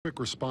Quick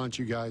response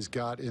you guys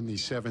got in the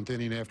 7th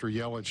inning after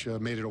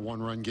Yelich made it a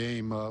one-run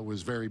game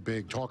was very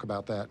big. Talk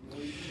about that.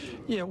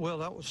 Yeah, well,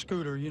 that was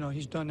Scooter. You know,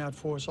 he's done that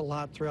for us a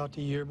lot throughout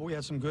the year, but we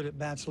had some good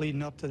at-bats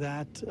leading up to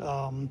that.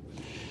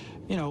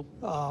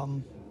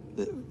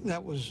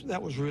 That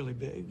was really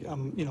big.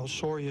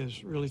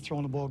 Soria's really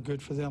throwing the ball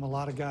good for them. A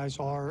lot of guys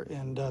are,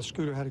 and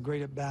Scooter had a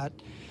great at-bat,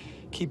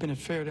 keeping it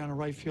fair down the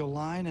right field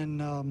line, and,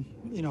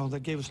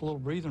 that gave us a little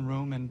breathing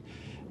room. And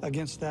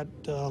against that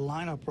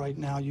lineup right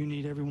now, you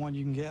need everyone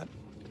you can get.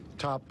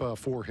 Top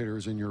 4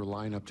 hitters in your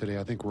lineup today,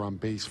 I think, were on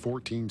base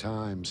 14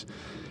 times,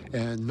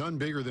 and none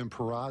bigger than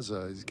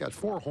Peraza. He's got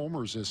 4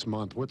 homers this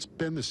month. What's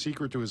been the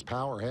secret to his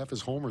power? Half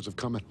his homers have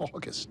come in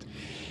August.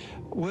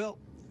 Well,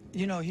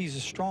 he's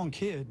a strong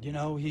kid.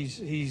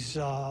 He's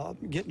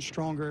getting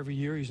stronger every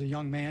year. He's a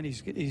young man.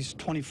 He's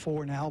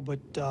 24 now,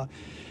 but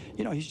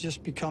he's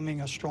just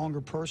becoming a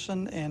stronger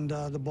person, and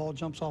the ball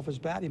jumps off his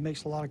bat. He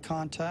makes a lot of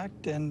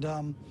contact, and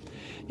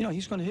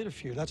he's going to hit a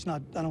few. I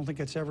don't think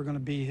that's ever going to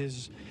be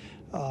his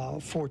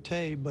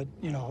forte, but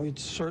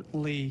it's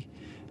certainly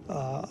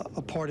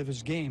a part of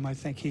his game. I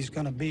think he's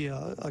going to be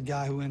a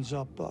guy who ends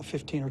up a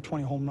 15 or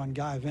 20 home run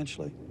guy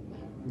eventually.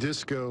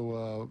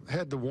 Disco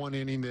had the 1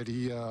 inning that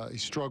he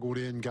struggled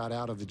in, got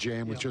out of the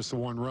jam with just the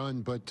 1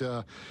 run, but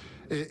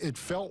it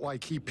felt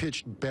like he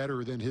pitched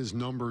better than his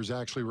numbers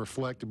actually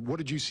reflected. What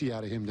did you see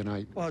out of him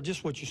tonight? Well,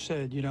 just what you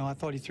said. I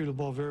thought he threw the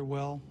ball very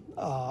well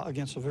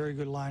against a very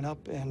good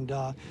lineup, and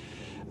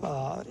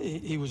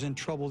he was in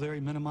trouble there. He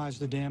minimized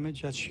the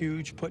damage. That's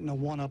huge, putting a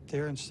 1 up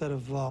there instead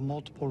of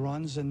multiple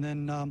runs. And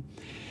then,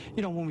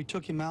 when we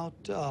took him out,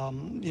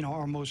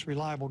 our most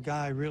reliable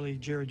guy, really,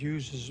 Jared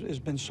Hughes, has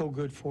been so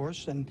good for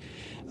us. And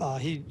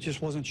he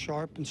just wasn't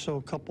sharp, and so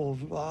a couple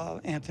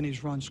of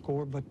Anthony's runs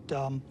scored. But,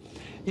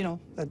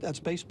 that's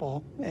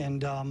baseball.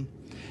 And I'm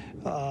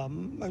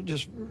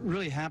just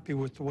really happy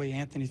with the way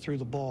Anthony threw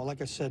the ball.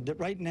 Like I said, that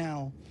right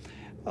now,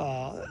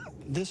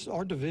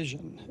 our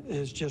division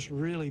has just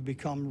really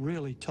become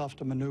really tough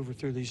to maneuver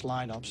through these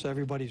lineups.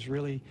 Everybody's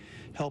really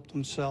helped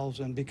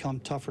themselves and become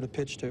tougher to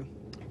pitch to.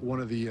 One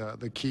of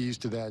the keys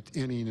to that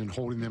inning and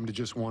holding them to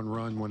just 1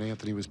 run when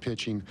Anthony was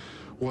pitching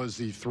was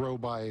the throw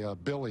by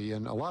Billy.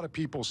 And a lot of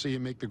people see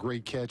him make the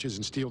great catches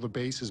and steal the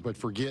bases, but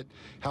forget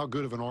how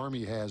good of an arm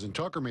he has. And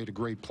Tucker made a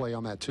great play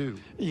on that too.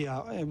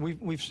 Yeah, and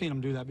we've seen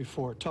him do that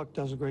before. Tuck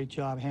does a great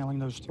job handling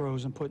those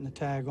throws and putting the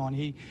tag on.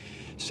 He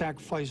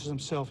sacrifices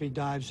himself. He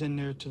dives in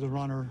there to the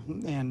runner.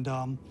 And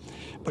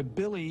but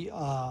Billy,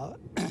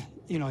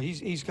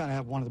 he's got to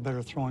have one of the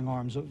better throwing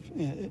arms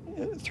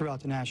throughout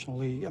the National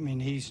League. I mean,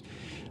 he's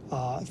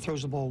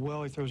throws the ball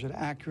well. He throws it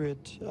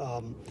accurate.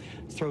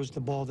 Throws the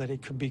ball that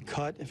it could be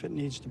cut if it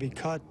needs to be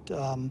cut.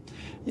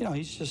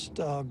 He's just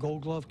a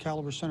Gold Glove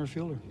caliber center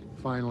fielder.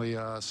 Finally,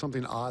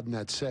 something odd in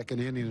that 2nd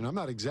inning, and I'm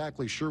not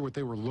exactly sure what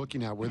they were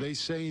looking at. Were they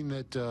saying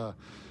that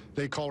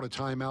they called a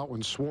timeout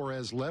when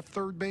Suarez left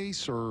 3rd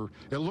base, or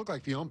it looked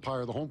like the home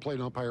plate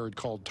umpire, had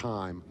called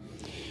time?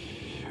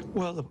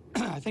 Well,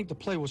 I think the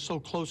play was so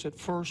close at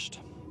first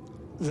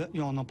that,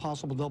 on the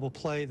possible double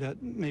play,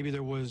 that maybe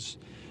there was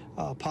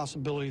a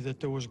possibility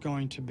that there was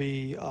going to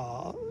be,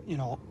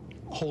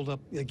 hold up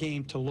the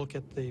game to look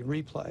at the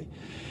replay,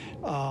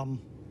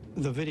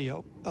 the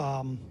video.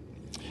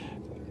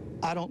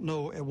 I don't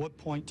know at what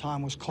point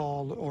time was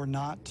called or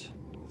not.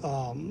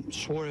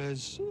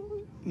 Suarez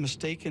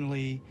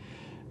mistakenly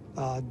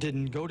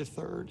didn't go to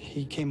 3rd.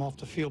 He came off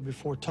the field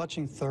before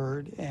touching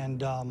 3rd,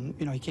 and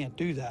he can't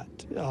do that.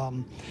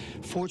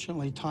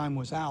 Fortunately, time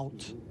was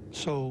out,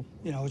 so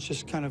it's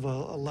just kind of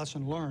a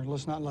lesson learned.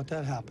 Let's not let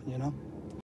that happen.